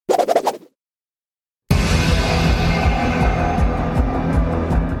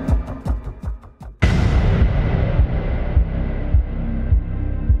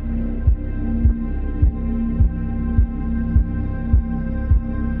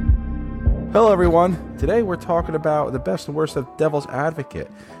Hello, everyone. Today we're talking about the best and worst of Devil's Advocate.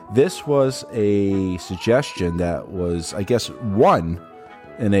 This was a suggestion that was, I guess, won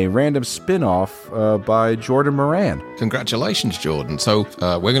in a random spin-off by Jordan Moran. Congratulations, Jordan. So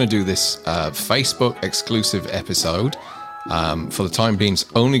we're going to do this Facebook exclusive episode. For the time being, it's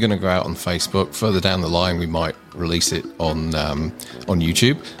only going to go out on Facebook. Further down the line, we might release it on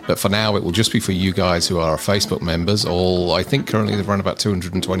YouTube. But for now, it will just be for you guys who are our Facebook members. I think currently there's around about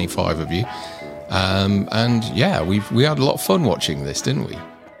 225 of you. And yeah, we had a lot of fun watching this, didn't we?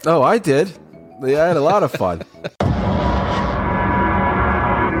 Oh, I did. Yeah, I had a lot of fun.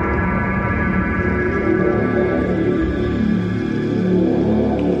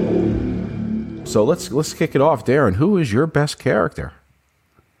 So let's kick it off, Darren. Who is your best character?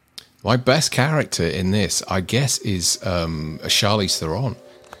 My best character in this, I guess, is Charlize Theron.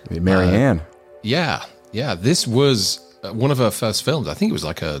 Mary Ann. Yeah. This was one of her first films. I think it was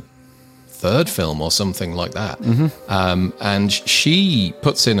like a third film or something like that. Mm-hmm. And she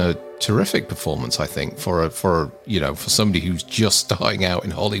puts in a terrific performance, I think, for somebody who's just starting out in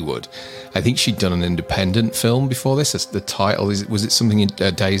Hollywood. I think she'd done an independent film before this. The title was it something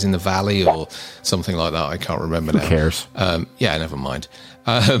Days in the Valley or something like that? I can't remember now. Who cares? Yeah, never mind.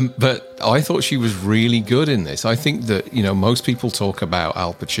 But I thought she was really good in this. I think that, most people talk about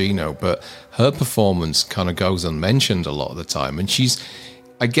Al Pacino, but her performance kind of goes unmentioned a lot of the time. And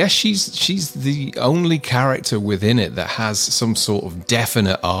I guess she's the only character within it that has some sort of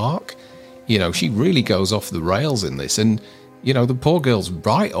definite arc. She really goes off the rails in this. And, the poor girl's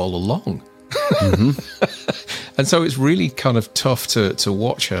right all along. Mm-hmm. And so it's really kind of tough to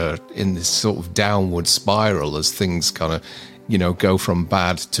watch her in this sort of downward spiral as things kind of, go from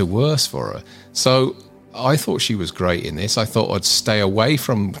bad to worse for her. So I thought she was great in this. I thought I'd stay away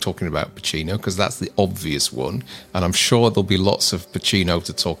from talking about Pacino because that's the obvious one. And I'm sure there'll be lots of Pacino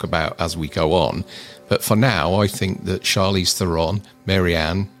to talk about as we go on. But for now, I think that Charlize Theron, Mary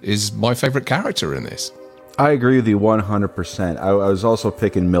Ann, is my favorite character in this. I agree with you 100%. I was also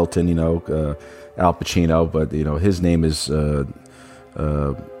picking Milton, Al Pacino, but, his name is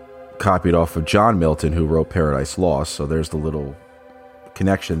copied off of John Milton, who wrote Paradise Lost. So there's the little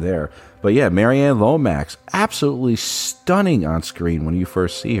connection there. But yeah, Mary Ann Lomax, absolutely stunning on screen when you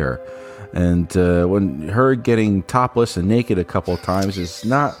first see her. And when her getting topless and naked a couple of times is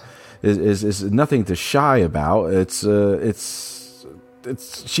nothing to shy about.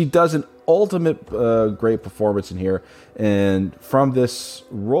 She does an ultimate great performance in here. And from this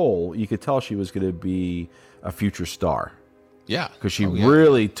role, you could tell she was going to be a future star. Yeah. Because she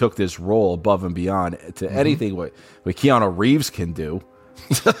really took this role above and beyond to anything what Keanu Reeves can do.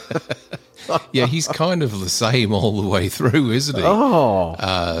 Yeah, he's kind of the same all the way through, isn't he? Oh.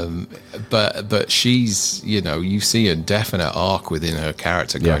 But she's, you see a definite arc within her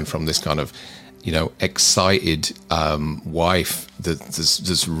character going from this kind of, excited wife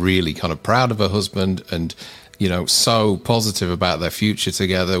that's really kind of proud of her husband and, so positive about their future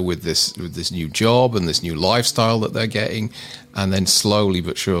together with this new job and this new lifestyle that they're getting. And then slowly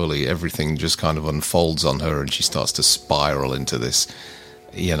but surely everything just kind of unfolds on her and she starts to spiral into this,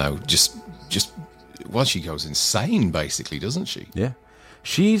 she goes insane basically, doesn't she? Yeah.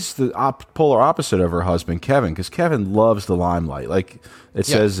 She's the polar opposite of her husband, Kevin, because Kevin loves the limelight. Like it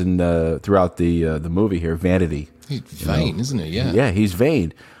says in throughout the movie here, vanity. He's vain, isn't he? Yeah. Yeah, he's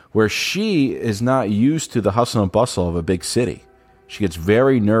vain. Where she is not used to the hustle and bustle of a big city. She gets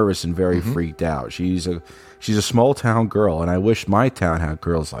very nervous and very freaked out. She's a small town girl, and I wish my town had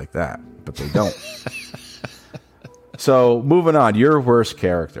girls like that, but they don't. So, moving on, your worst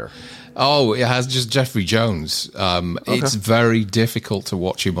character. Oh, it has just Jeffrey Jones. Okay. It's very difficult to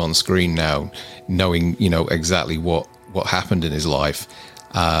watch him on screen now, knowing, exactly what happened in his life.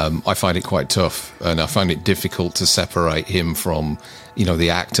 I find it quite tough, and I find it difficult to separate him from, the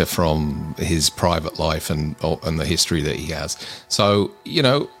actor from his private life and the history that he has. So,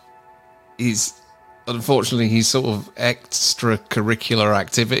 he's sort of extracurricular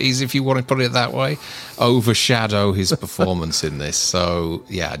activities, if you want to put it that way, overshadow his performance in this. So,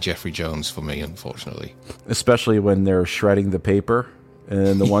 yeah, Jeffrey Jones for me, unfortunately. Especially when they're shredding the paper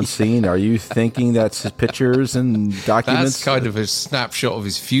in the one scene. Are you thinking that's his pictures and documents? That's kind of a snapshot of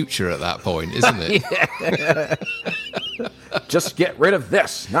his future at that point, isn't it? Just get rid of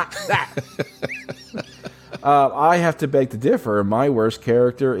this, not that. I have to beg to differ. My worst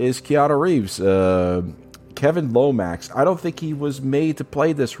character is Keanu Reeves. Kevin Lomax. I don't think he was made to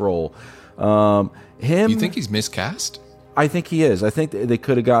play this role. You think he's miscast? I think he is. I think they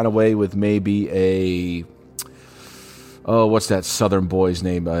could have gotten away with maybe a... Oh, what's that Southern boy's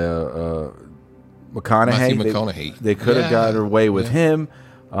name? McConaughey. Matthew McConaughey. They could have gotten away with him.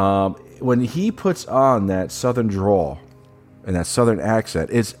 when he puts on that southern drawl and that southern accent,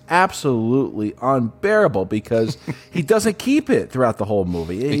 it's absolutely unbearable because he doesn't keep it throughout the whole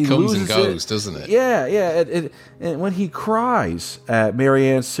movie. It comes and goes, doesn't it? Yeah. And when he cries at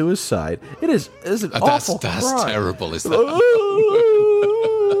Marianne's suicide, it is an awful cry. That's terrible, is that?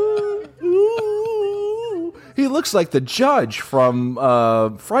 He looks like the judge from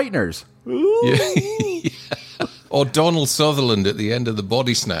Frighteners. Yeah. Or Donald Sutherland at the end of the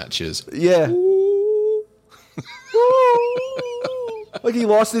Body Snatchers. Yeah. Like he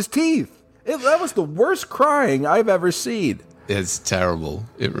lost his teeth. That was the worst crying I've ever seen. It's terrible.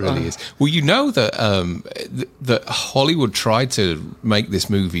 It really is. Well, you know that that Hollywood tried to make this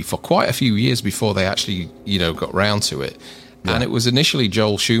movie for quite a few years before they actually, got round to it. Yeah. And it was initially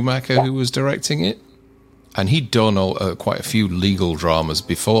Joel Schumacher who was directing it. And he'd done quite a few legal dramas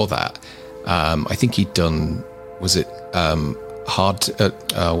before that. I think he'd done, what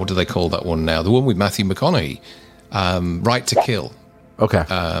do they call that one now? The one with Matthew McConaughey, Right to Kill. Okay.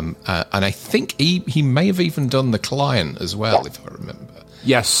 And I think he may have even done The Client as well, if I remember.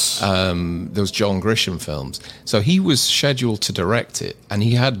 Yes. Those John Grisham films. So he was scheduled to direct it, and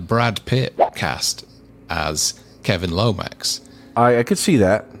he had Brad Pitt cast as Kevin Lomax. I could see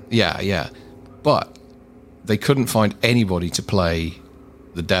that. Yeah. But they couldn't find anybody to play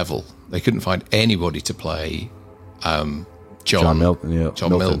the devil. They couldn't find anybody to play John Milton. Yeah.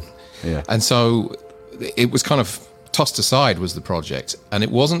 John Milton. Yeah. And so it was kind of tossed aside, was the project. And it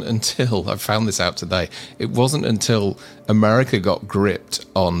wasn't until, I found this out today, it wasn't until America got gripped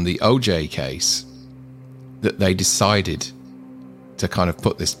on the OJ case that they decided to kind of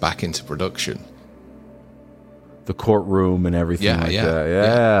put this back into production. The courtroom and everything that.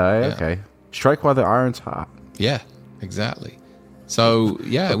 Yeah, okay. Strike while the iron's hot. Yeah, exactly. So,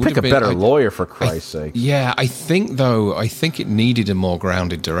 yeah. Pick a better lawyer, for Christ's sake. Yeah, I think it needed a more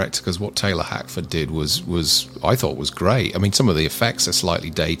grounded director, because what Taylor Hackford did was I thought was great. I mean, some of the effects are slightly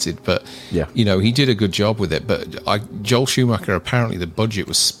dated, but, he did a good job with it. But Joel Schumacher, apparently the budget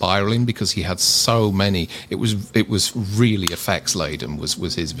was spiraling because he had so many. It was really effects laden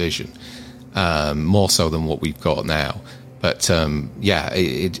was his vision, more so than what we've got now. But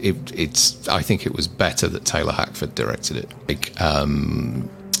it's. I think it was better that Taylor Hackford directed it. Like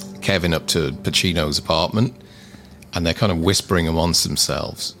Kevin up to Pacino's apartment, and they're kind of whispering amongst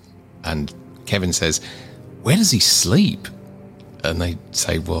themselves. And Kevin says, "Where does he sleep?" And they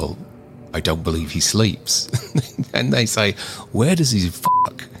say, "Well, I don't believe he sleeps." And they say, "Where does he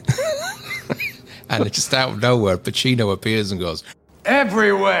fuck?" And just out of nowhere, Pacino appears and goes,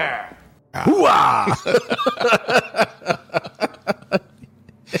 "Everywhere."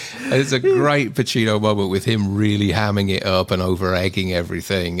 It's a great Pacino moment with him really hamming it up and over-egging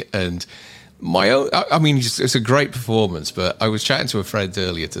everything. And it's a great performance, but I was chatting to a friend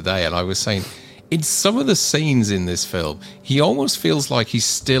earlier today, and I was saying, in some of the scenes in this film, he almost feels like he's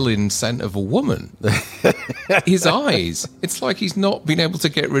still in Scent of a Woman. His eyes, it's like he's not been able to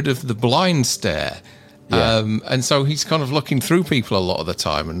get rid of the blind stare. Yeah. And so he's kind of looking through people a lot of the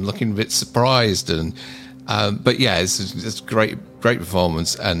time and looking a bit surprised. And but yeah, it's great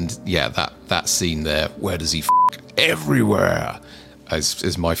performance. And yeah, that scene there, "Where does he f***? Everywhere,"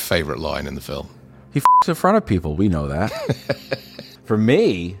 is my favorite line in the film. He f***s in front of people. We know that. For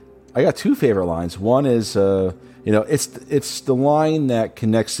me, I got two favorite lines. One is, it's the line that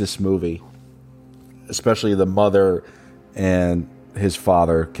connects this movie, especially the mother and his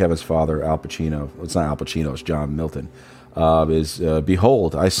father, Kevin's father, Al Pacino. It's not Al Pacino; it's John Milton.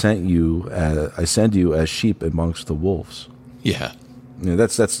 Behold, I send you as sheep amongst the wolves. Yeah,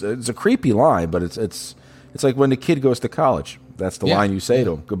 that's it's a creepy line, but it's like when the kid goes to college. That's the line you say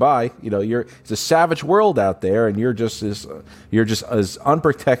to him. Goodbye. It's a savage world out there, and you're just as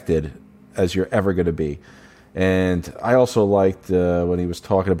unprotected as you're ever going to be. And I also liked when he was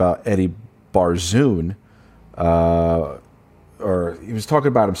talking about Eddie Barzoon. Or he was talking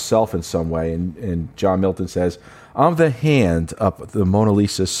about himself in some way, and John Milton says, "I'm the hand up the Mona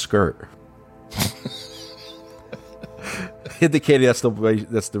Lisa's skirt," indicating that's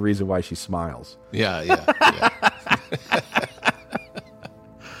the reason why she smiles. Yeah.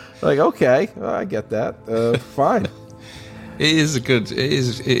 Like, okay, I get that. Fine. It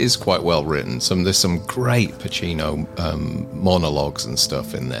is quite well written. There's some great Pacino monologues and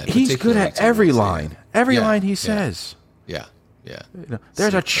stuff in there. He's good at every line. Every line he says. Yeah.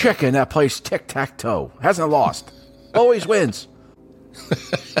 There's a chicken that plays tic-tac-toe. Hasn't lost. Always wins.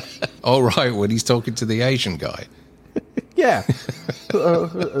 All right, when he's talking to the Asian guy. Yeah.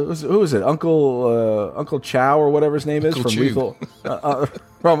 Who is it? Uncle Chow or whatever his name is from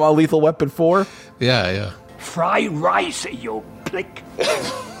Lethal Weapon 4? Yeah. Fry rice, you plick.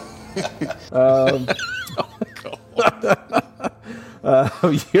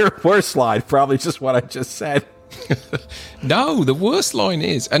 Your worst line, probably just what I just said. No, the worst line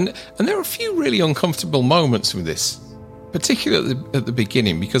is, and there are a few really uncomfortable moments with this, particularly at the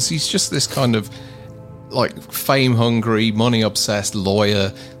beginning, because he's just this kind of like fame-hungry, money-obsessed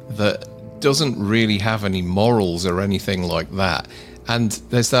lawyer that doesn't really have any morals or anything like that. And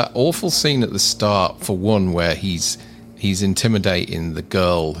there's that awful scene at the start, for one, where he's intimidating the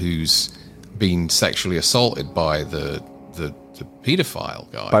girl who's been sexually assaulted by the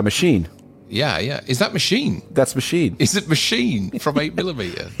pedophile guy. By Machine. Yeah. Is that Machine? That's Machine. Is it Machine from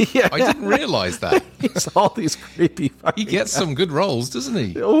 8mm? Yeah. I didn't realise that. It's all these creepy. He gets some good roles, doesn't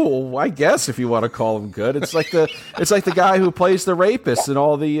he? Oh, I guess if you want to call him good, it's like the guy who plays the rapist in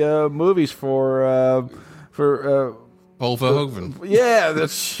all the movies for Paul Verhoeven. Yeah,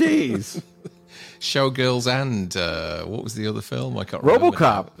 that's jeez. Showgirls and what was the other film? I can't remember.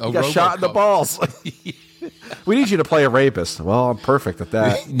 RoboCop. Oh, He got shot in the balls. We need you to play a rapist. Well, I'm perfect at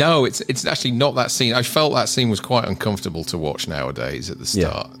that. No, it's actually not that scene. I felt that scene was quite uncomfortable to watch nowadays at the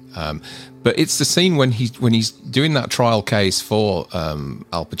start. Yeah. But it's the scene when he's doing that trial case for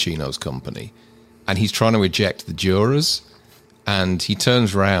Al Pacino's company, and he's trying to eject the jurors, and he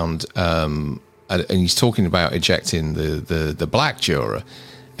turns around and he's talking about ejecting the black juror,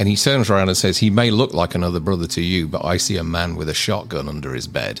 and he turns around and says, "He may look like another brother to you, but I see a man with a shotgun under his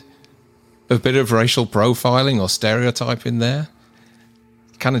bed." A bit of racial profiling or stereotyping there.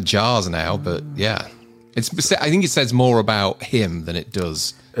 Kind of jars now, but yeah. I think it says more about him than it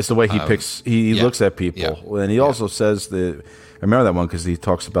does. It's the way he picks, he looks at people. And he also says I remember that one because he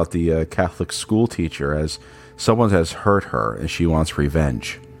talks about the Catholic school teacher as someone has hurt her and she wants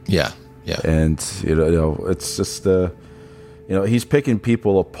revenge. Yeah. And, it's just, he's picking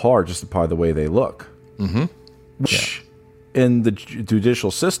people apart just by the way they look. Mm-hmm. Which, in the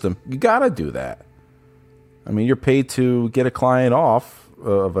judicial system, you got to do that. I mean, you're paid to get a client off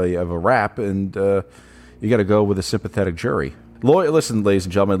of a rap, and you got to go with a sympathetic jury. Listen, ladies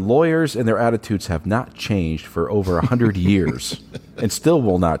and gentlemen, lawyers and their attitudes have not changed for over 100 years, and still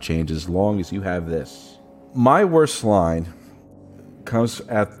will not change as long as you have this. My worst line comes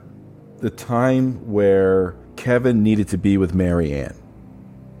at the time where Kevin needed to be with Mary Ann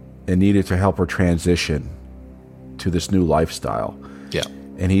and needed to help her transition to this new lifestyle. Yeah.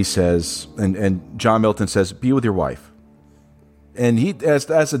 And he says, and John Milton says, be with your wife. And he, as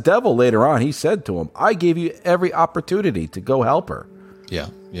the devil later on, he said to him, I gave you every opportunity to go help her. Yeah.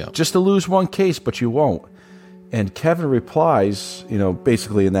 Just to lose one case, but you won't. And Kevin replies,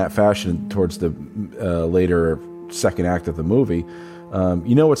 basically in that fashion towards the later second act of the movie,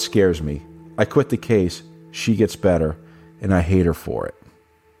 you know what scares me? I quit the case, she gets better, and I hate her for it.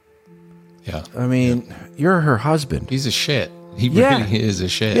 Yeah. I mean, you're her husband. He's a shit. He really is a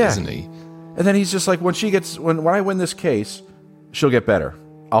shit, isn't he? And then he's just like, when I win this case, she'll get better.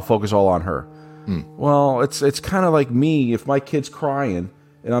 I'll focus all on her. Well, it's kind of like me if my kid's crying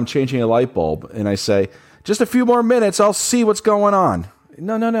and I'm changing a light bulb and I say, just a few more minutes, I'll see what's going on.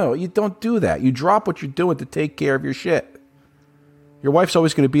 No. You don't do that. You drop what you're doing to take care of your shit. Your wife's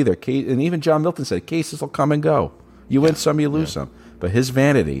always going to be there. And even John Milton said, cases will come and go. You win some, you lose some. But his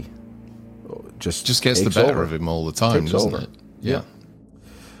vanity just gets the better of him all the time, doesn't it? Yeah.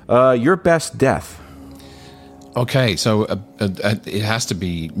 Your best death. Okay, so it has to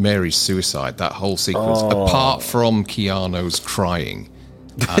be Mary's suicide. That whole sequence, apart from Keanu's crying,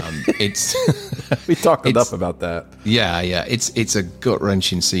 it's we talked enough about that. Yeah. It's a gut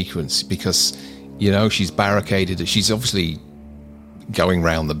wrenching sequence because she's barricaded. She's obviously going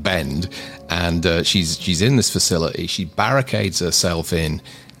round the bend, and she's in this facility. She barricades herself in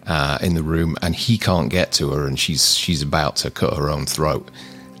the room, and he can't get to her, and she's about to cut her own throat.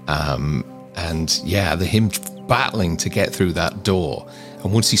 Him battling to get through that door,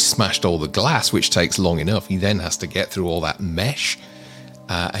 and once he's smashed all the glass, which takes long enough, he then has to get through all that mesh,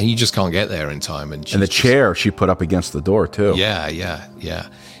 and he just can't get there in time. And the chair she put up against the door too. Yeah.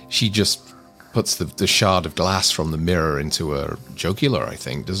 She just puts the shard of glass from the mirror into her jugular, I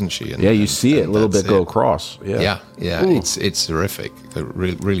think, doesn't she? And, you see it a little bit go across. Yeah. Ooh. It's horrific. A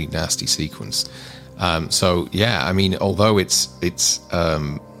really, really nasty sequence. I mean, although it's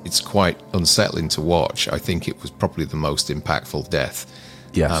quite unsettling to watch, I think it was probably the most impactful death.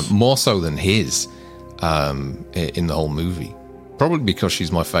 Yes. More so than his in the whole movie. Probably because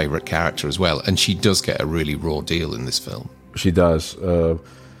she's my favourite character as well, and she does get a really raw deal in this film. She does.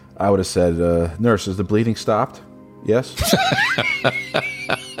 I would have said, nurse, has the bleeding stopped? Yes?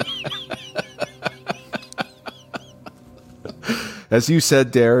 As you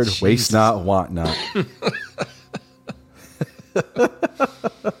said, Darren, Jesus. Waste not, want not.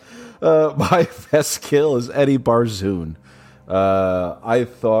 My best kill is Eddie Barzoon. I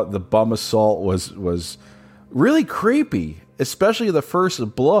thought the bum assault was really creepy, especially the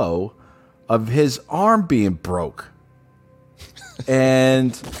first blow of his arm being broke,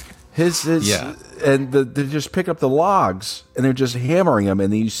 and his and they just pick up the logs and they're just hammering him,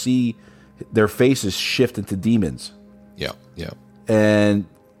 and then you see their faces shift into demons. Yeah, yeah. And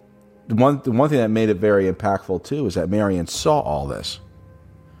the one thing that made it very impactful too is that Marianne saw all this,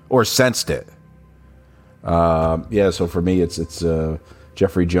 or sensed it. So for me, it's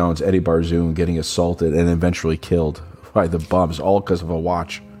Jeffrey Jones, Eddie Barzoon getting assaulted and eventually killed by the bums, all because of a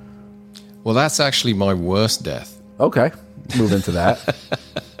watch. Well, that's actually my worst death. Okay, move into that.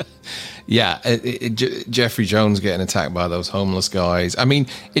 Yeah, Jeffrey Jones getting attacked by those homeless guys. I mean,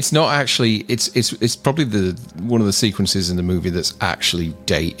 it's not actually. It's probably one of the sequences in the movie that's actually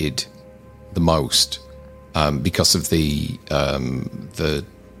dated the most because of the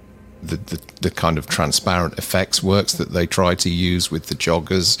kind of transparent effects works that they try to use with the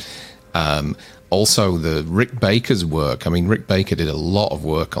joggers. Also, the Rick Baker's work. I mean, Rick Baker did a lot of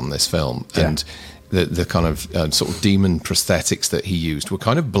work on this film, and the kind of sort of demon prosthetics that he used were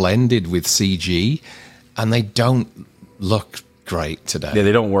kind of blended with CG, and they don't look great today. Yeah,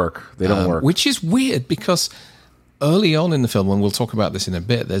 they don't work. They don't work. Which is weird because early on in the film, and we'll talk about this in a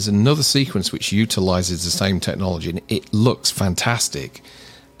bit, there's another sequence which utilizes the same technology, and it looks fantastic.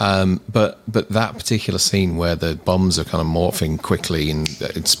 But that particular scene where the bums are kind of morphing quickly in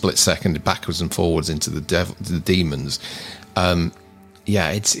split second backwards and forwards into the demons,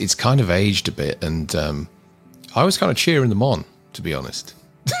 it's kind of aged a bit, and I was kind of cheering them on, to be honest.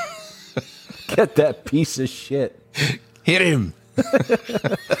 Get that piece of shit. Hit him.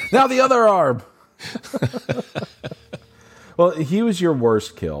 Now the other arm. Well, he was your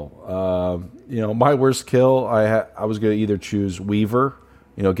worst kill. My worst kill, I was going to either choose Weaver,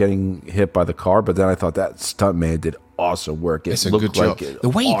 getting hit by the car, but then I thought that stuntman did awesome work. It's a good job. The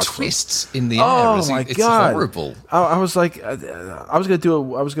way he twists in the air, it's horrible. I was like, I was going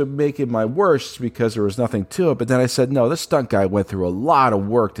to make it my worst because there was nothing to it, but then I said, no, this stunt guy went through a lot of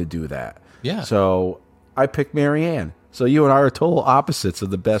work to do that. Yeah. So I picked Marianne. So you and I are total opposites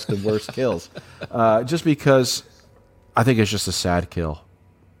of the best and worst kills. Just because I think it's just a sad kill.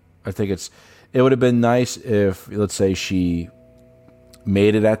 I think it would have been nice if, let's say, she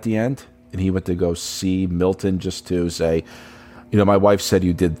made it at the end and he went to go see Milton just to say, my wife said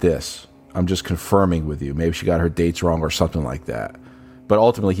you did this. I'm just confirming with you. Maybe she got her dates wrong or something like that. But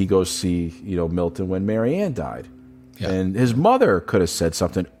ultimately he goes see, Milton when Marianne died. Yeah. And his mother could have said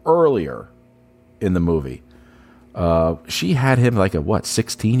something earlier in the movie. She had him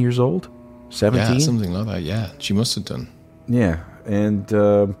 16 years old? 17? Yeah, something like that, yeah. She must have done. Yeah, and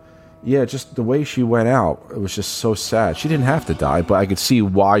just the way she went out, it was just so sad. She didn't have to die, but I could see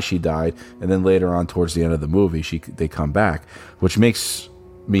why she died. And then later on, towards the end of the movie, they come back, which makes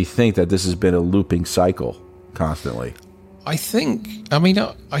me think that this has been a looping cycle constantly. I think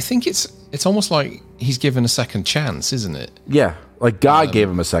it's almost like he's given a second chance, isn't it? Yeah, like God gave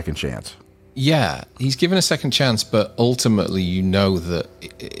him a second chance. Yeah, he's given a second chance, but ultimately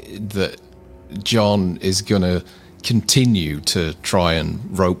that John is going to continue to try and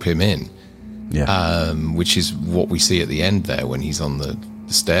rope him in. Yeah. Which is what we see at the end there when he's on the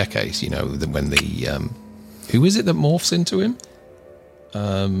staircase, when the who is it that morphs into him?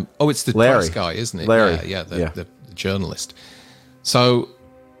 It's the Larry. press guy, isn't it? Larry. The journalist. So,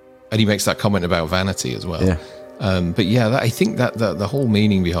 and he makes that comment about vanity as well. Yeah. I think that the whole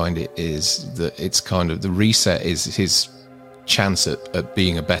meaning behind it is that it's kind of the reset is his chance at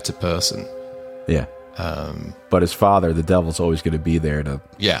being a better person. Yeah. But his father, the devil's always going to be there to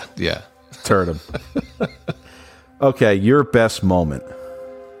turn him. Okay, your best moment.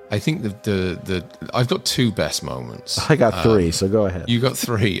 I think the I've got two best moments. I got three, so go ahead. You got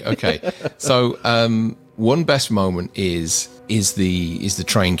three, okay. So one best moment is the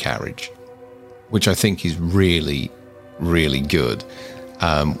train carriage, which I think is really, really good.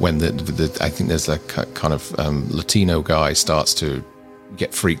 When I think there's a kind of Latino guy starts to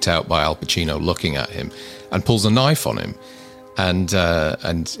get freaked out by Al Pacino looking at him and pulls a knife on him, and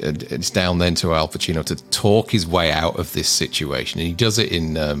it's down then to Al Pacino to talk his way out of this situation, and he does it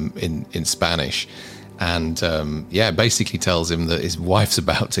in Spanish, and basically tells him that his wife's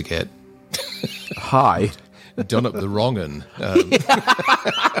about to get done up the wrong un.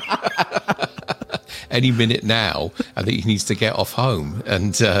 Any minute now, I think he needs to get off home,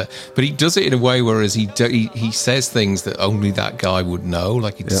 and but he does it in a way whereas he says things that only that guy would know,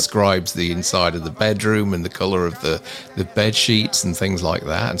 like he describes the inside of the bedroom and the color of the bed sheets and things like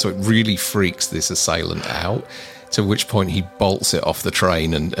that, and so it really freaks this assailant out. To which point he bolts it off the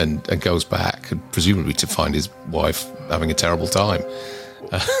train and goes back, presumably to find his wife having a terrible time.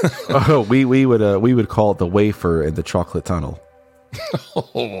 Oh, we would call it the wafer in the chocolate tunnel.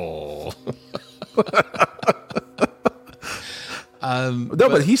 Oh. No,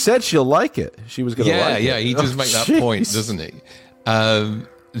 but he said she'll like it. She was going to like it. Yeah, he does make that point, doesn't he?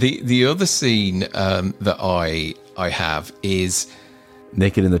 The other scene that I have is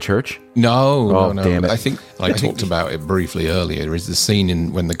naked in the church. No. Damn it. I think I talked about it briefly earlier. Is the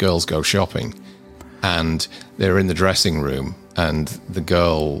scene when the girls go shopping, and they're in the dressing room, and the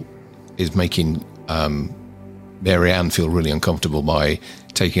girl is making Marianne feel really uncomfortable by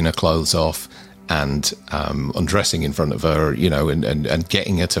taking her clothes off and undressing in front of her, and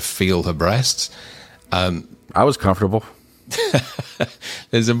getting her to feel her breasts. I was comfortable.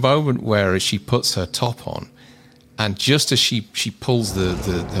 There's a moment where she puts her top on, and just as she pulls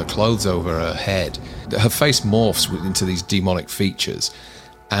her clothes over her head, her face morphs into these demonic features,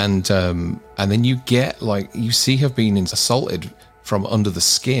 and then you get you see her being assaulted from under the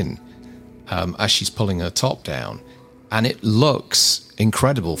skin as she's pulling her top down, and it looks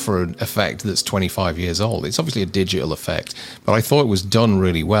incredible for an effect that's 25 years old. It's obviously a digital effect, but I thought it was done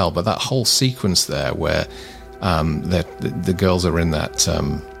really well. But that whole sequence there where the girls are in that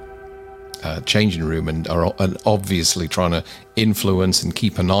changing room and are obviously trying to influence and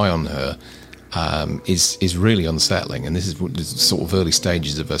keep an eye on her is really unsettling. And this is sort of early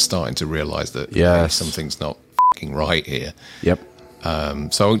stages of her starting to realise that something's not f***ing right here. Yep.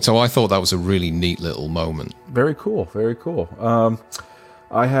 So I thought that was a really neat little moment. Very cool. Very cool.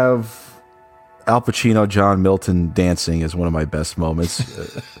 I have Al Pacino, John Milton dancing as one of my best moments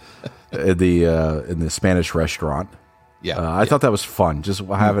in the Spanish restaurant. Yeah, I thought that was fun, just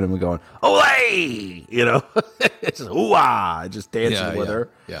having him going, "Olé!" It's ooh-ah, just dancing with her.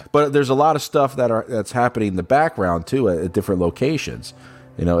 Yeah. But there's a lot of stuff that's happening in the background too at different locations.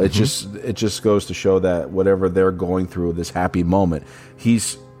 It just goes to show that whatever they're going through, this happy moment,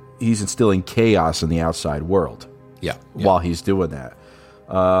 he's instilling chaos in the outside world. Yeah. While he's doing that.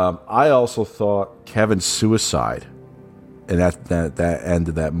 I also thought Kevin's suicide and that end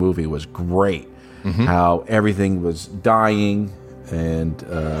of that movie was great. Mm-hmm. How everything was dying, and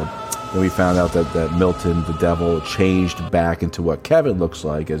then we found out that Milton, the devil, changed back into what Kevin looks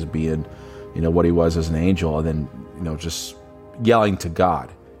like as being, what he was as an angel, and then, just yelling to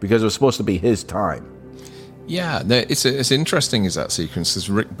God because it was supposed to be his time. Yeah, it's interesting is that sequence, because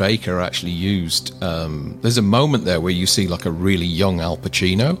Rick Baker actually used. There's a moment there where you see like a really young Al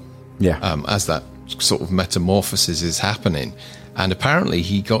Pacino. Yeah. As that sort of metamorphosis is happening, and apparently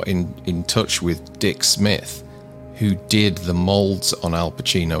he got in touch with Dick Smith, who did the molds on Al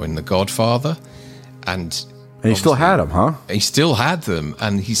Pacino in The Godfather, and he still had them, huh? He still had them,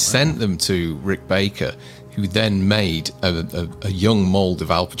 and he sent them to Rick Baker, who then made a young mold of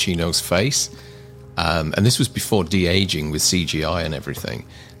Al Pacino's face. And this was before de-aging with CGI and everything.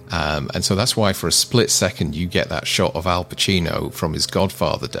 And so that's why for a split second you get that shot of Al Pacino from his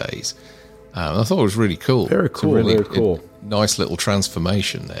Godfather days. I thought it was really cool. Very cool, very cool. Nice little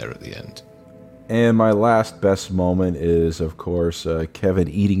transformation there at the end. And my last best moment is, of course, Kevin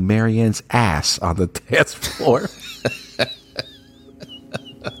eating Marianne's ass on the dance floor.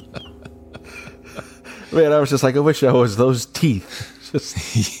 Man, I was just like, I wish I was those teeth.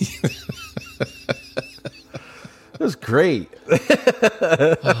 It was great.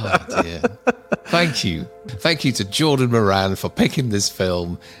 Oh, dear. Thank you to Jordan Moran for picking this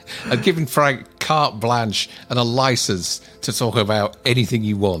film and giving Frank carte blanche and a license to talk about anything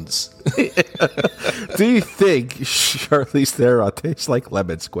he wants. Do you think Charlize Theron tastes like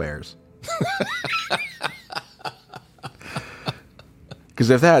lemon squares? Because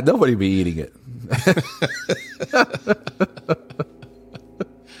if that, nobody would be eating it.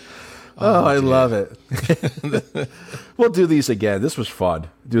 Oh, I love it. We'll do these again. This was fun.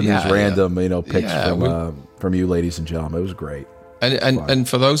 Doing these random, picks from you, ladies and gentlemen. It was great. And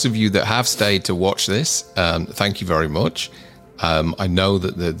for those of you that have stayed to watch this, thank you very much. I know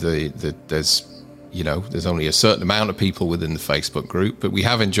that there's only a certain amount of people within the Facebook group, but we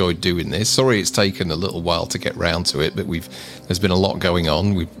have enjoyed doing this. Sorry, it's taken a little while to get round to it, but there's been a lot going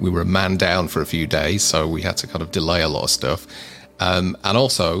on. We were a man down for a few days, so we had to kind of delay a lot of stuff. And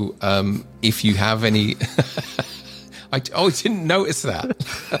also, if you have any... I didn't notice that.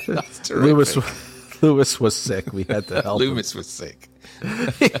 That's terrific. Lewis was sick. We had to help Lewis was sick.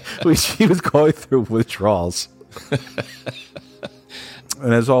 He was going through withdrawals.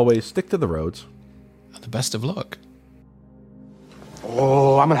 And as always, stick to the roads. And the best of luck.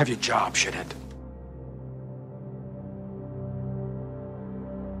 Oh, I'm going to have your job, shithead.